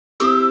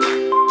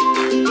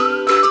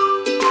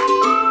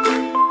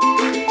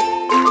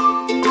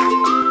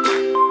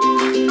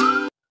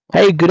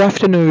Hey, good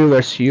afternoon,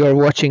 viewers. You are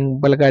watching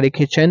Balghari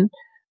Kitchen,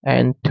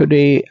 and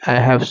today I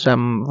have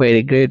some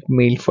very great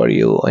meal for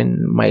you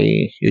in my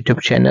YouTube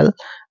channel.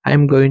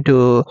 I'm going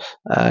to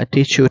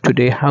teach you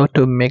today how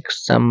to make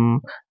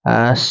some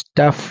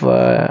stuff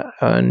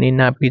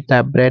Nina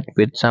Pita bread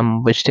with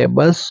some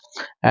vegetables.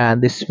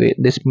 This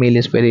meal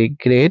is very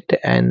great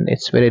and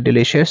it's very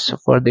delicious.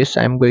 For this,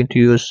 I'm going to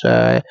use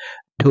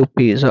two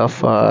pieces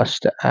of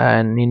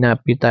Nina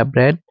Pita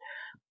bread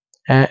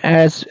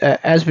as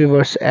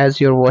viewers,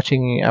 as you're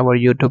watching our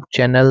YouTube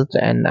channel,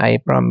 and I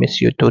promise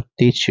you to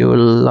teach you a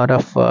lot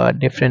of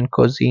different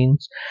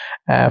cuisines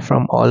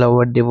from all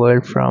over the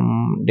world,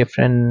 from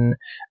different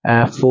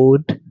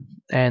food,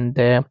 and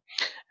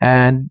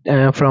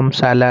from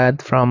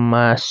salad,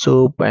 from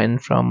soup, and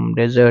from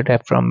dessert,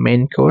 and from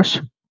main course.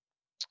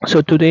 So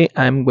today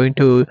I'm going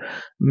to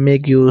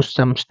make you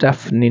some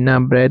stuffed nina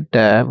bread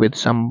with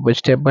some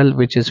vegetable,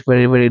 which is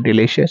very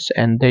delicious,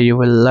 and you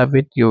will love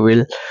it. You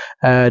will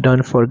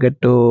don't forget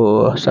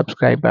to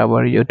subscribe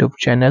our YouTube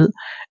channel,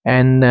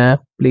 and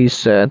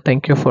please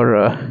thank you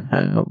for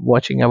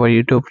watching our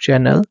YouTube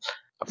channel.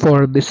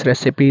 For this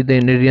recipe, the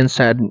ingredients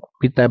are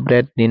pita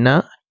bread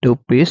nina, two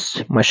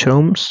piece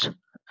mushrooms,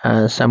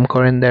 some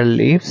coriander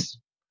leaves,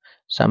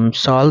 some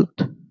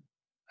salt,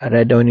 a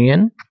red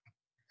onion.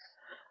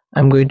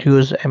 I'm going to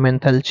use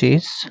emmental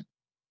cheese,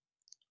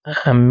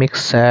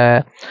 mix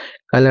color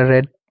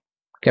red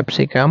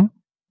capsicum,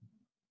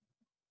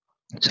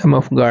 some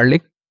of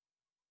garlic,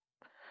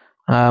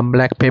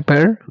 black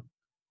pepper,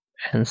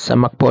 and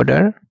samak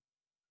powder,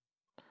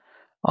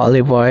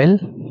 olive oil,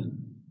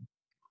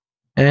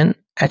 and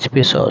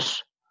HP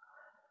sauce.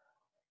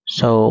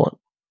 So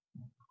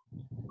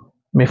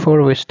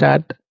before we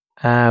start,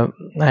 uh,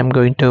 I'm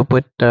going to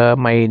put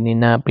my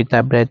Nina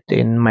pita bread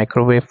in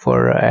microwave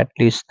for at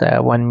least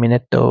 1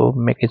 minute to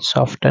make it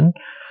soften,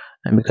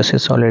 and because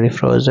it's already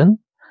frozen.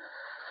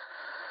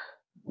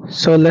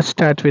 So let's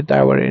start with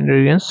our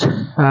ingredients.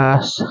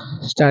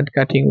 Start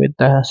cutting with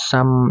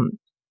some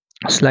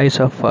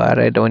slice of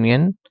red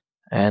onion,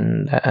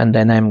 and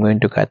then I'm going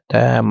to cut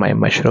my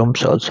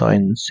mushrooms also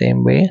in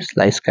same way,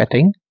 slice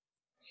cutting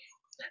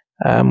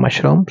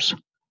mushrooms.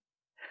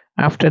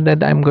 After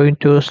that, I'm going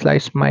to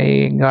slice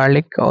my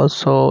garlic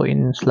also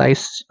in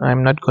slice.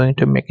 I'm not going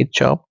to make it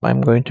chop, I'm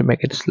going to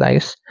make it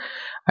slice.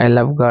 I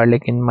love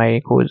garlic in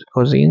my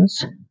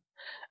cuisines.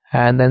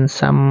 And then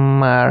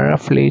some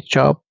roughly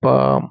chop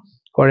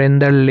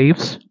coriander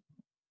leaves,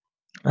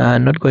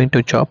 not going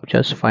to chop,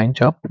 just fine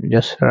chop,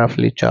 just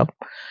roughly chop.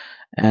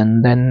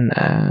 And then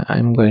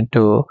I'm going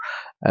to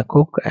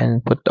cook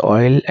and put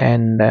oil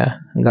and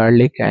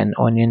garlic and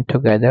onion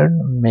together,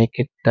 make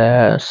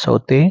it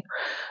saute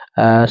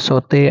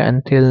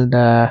until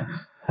the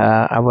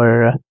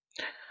our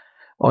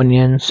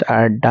onions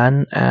are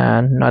done,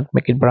 and not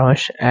make it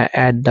brownish.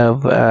 Add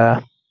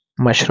the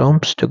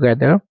mushrooms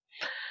together,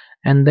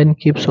 and then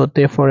keep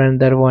saute for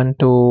another 1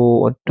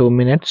 to 2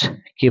 minutes.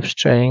 Keep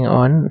stirring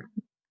on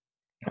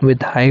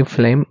with high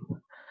flame.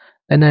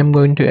 Then I'm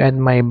going to add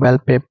my bell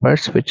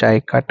peppers, which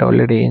I cut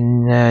already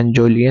in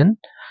julienne.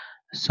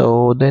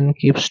 So then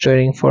keep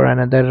stirring for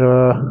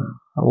another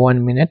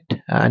 1 minute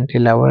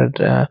until our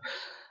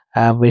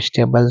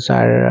vegetables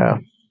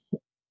are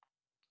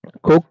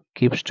cooked.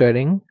 Keep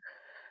stirring,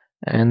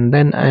 and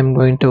then I'm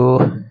going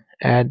to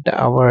add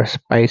our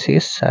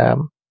spices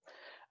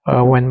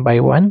one by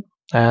one.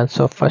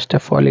 So first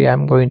of all,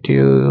 I'm going to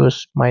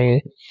use my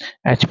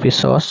HP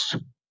sauce.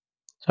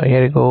 So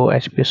here you go,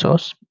 HP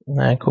sauce.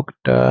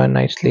 Cooked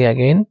nicely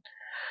again,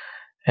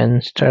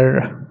 and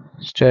stir,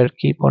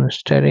 keep on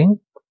stirring.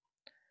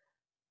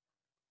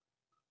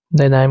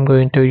 Then I'm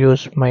going to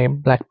use my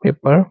black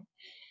pepper.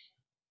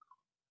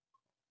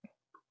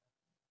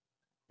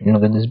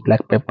 Look at this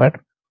black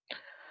pepper.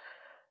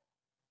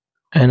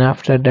 And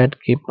after that,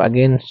 keep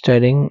again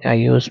stirring. I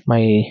use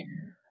my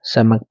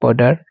samak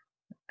powder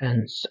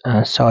and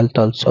salt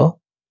also.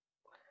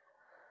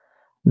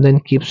 Then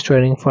keep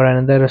stirring for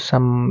another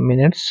some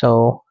minutes,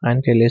 so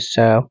until it's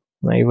you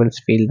will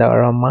feel the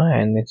aroma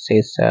and it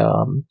says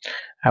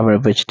our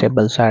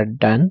vegetables are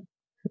done.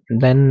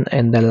 Then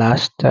in the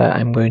last,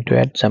 I'm going to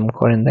add some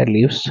coriander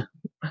leaves,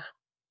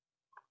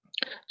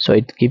 so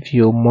it gives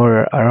you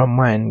more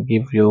aroma and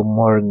give you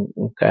more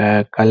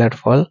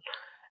colorful.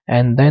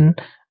 And then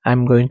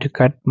I'm going to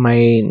cut my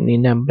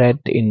nina bread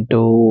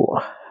into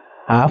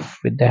half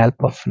with the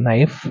help of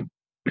knife.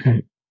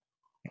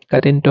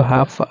 Cut into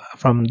half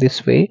from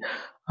this way,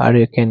 or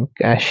you can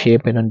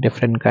shape it on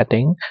different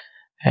cutting.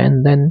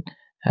 And then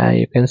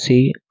you can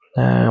see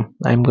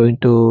I'm going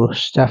to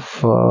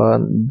stuff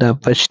the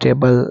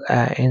vegetable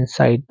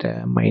inside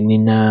my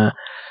nina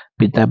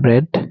pita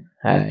bread.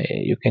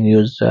 You can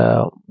use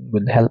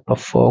with the help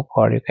of fork,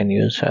 or you can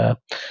use a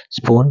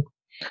spoon,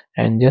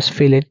 and just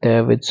fill it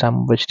with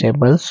some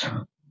vegetables.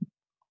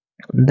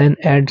 Then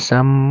add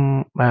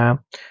some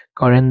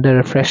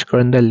fresh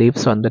coriander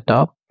leaves on the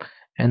top,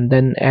 and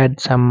then add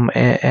some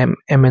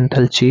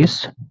emmental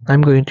cheese.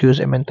 I'm going to use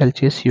emmental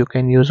cheese. You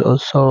can use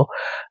also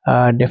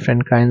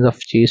different kinds of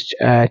cheese.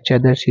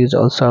 Cheddar cheese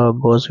also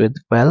goes with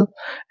well.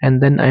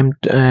 And then I'm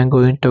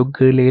going to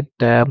grill it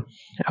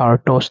or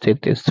toast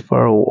it is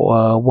for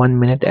 1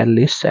 minute at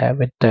least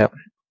with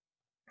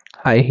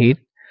high heat.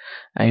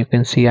 You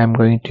can see I'm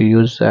going to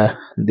use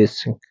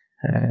this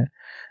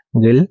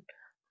grill.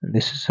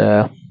 This is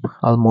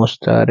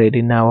almost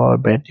ready now. Our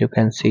bread, you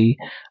can see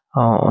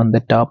on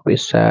the top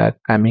is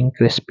coming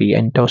crispy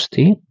and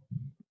toasty.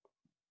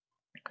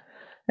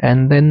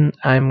 And then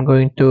I'm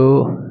going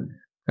to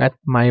cut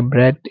my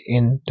bread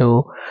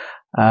into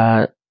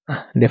uh,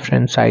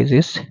 different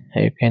sizes.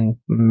 You can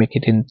make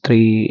it in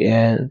three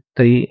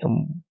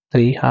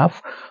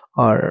half,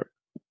 or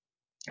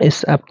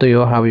it's up to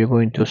you how you're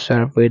going to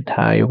serve it,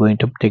 how you're going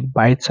to take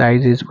bite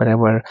sizes,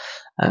 whatever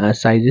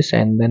sizes.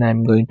 And then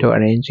I'm going to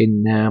arrange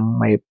in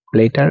my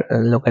platter.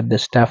 Look at the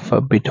stuff,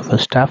 beautiful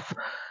stuff.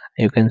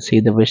 You can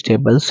see the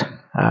vegetables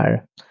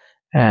are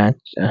uh,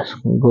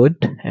 good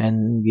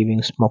and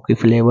giving smoky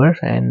flavor.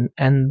 And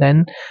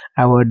then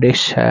our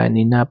dish,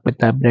 Nina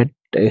Pita Bread,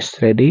 is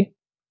ready.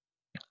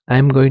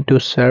 I'm going to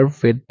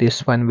serve with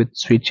this one with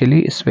sweet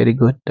chili. It's very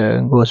good.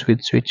 Goes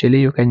with sweet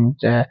chili. You can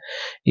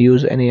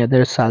use any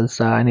other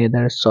salsa, any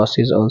other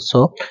sauces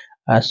also.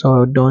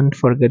 So don't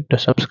forget to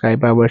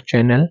subscribe our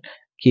channel.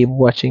 Keep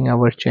watching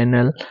our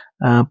channel.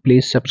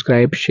 Please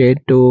subscribe, share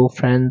to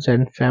friends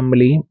and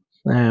family.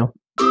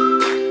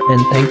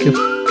 And thank you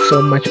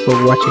so much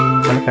for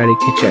watching Balghari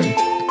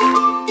Kitchen.